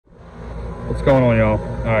What's going on, y'all?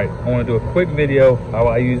 All right, I want to do a quick video how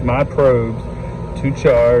I use my probes to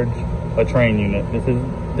charge a Trane unit. This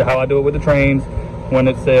is how I do it with the Tranes. When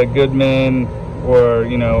it's say a Goodman or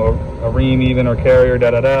a Ream even, or Carrier,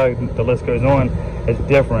 the list goes on. It's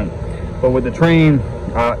different. But with the Trane,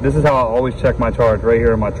 this is how I always check my charge, right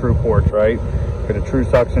here in my true ports, right? Get a true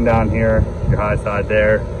suction down here, your high side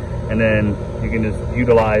there, and then you can just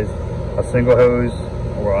utilize a single hose,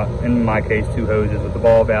 or in my case 2 hoses with the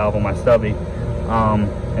ball valve on my stubby,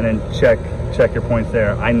 and then check your points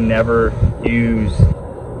there. I never use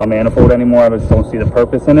a manifold anymore. I just don't see the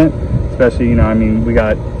purpose in it, especially, I mean, we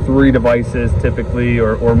got 3 devices typically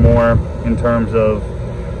or more in terms of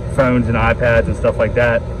phones and iPads and stuff like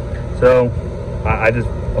that. So I just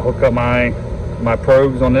hook up my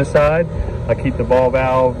probes on this side. I keep the ball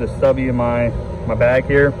valve, the stubby in my bag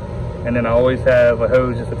here, and then I always have a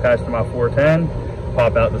hose just attached to my 410.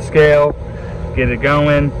 Pop out the scale, get it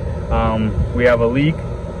going. We have a leak,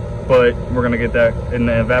 but we're gonna get that in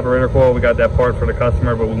the evaporator coil. We got that part for the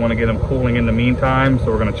customer, but we want to get them cooling in the meantime, so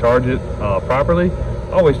we're gonna charge it properly.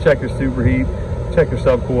 Always check your superheat, check your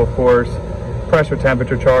subcool, of course, pressure,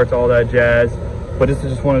 temperature charts, all that jazz. But this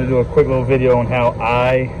is just wanted to do a quick little video on how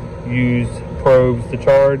I use probes to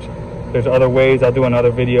charge. There's other ways. I'll do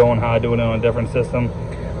another video on how I do it on a different system.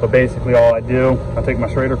 But basically all I do, I take my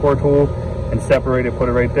Schrader core tool and separate it, put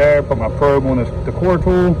it right there, put my probe on the core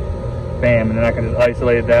tool, bam, and then I can just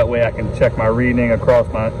isolate it that way. I can check my reading across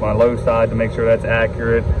my low side to make sure that's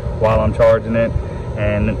accurate while I'm charging it,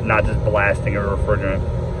 and not just blasting a refrigerant.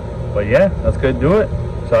 But yeah, that's good to do it.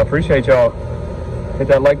 So I appreciate y'all. Hit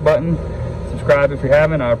that like button, subscribe if you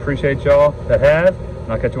haven't. I appreciate y'all that have,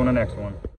 and I'll catch you on the next one.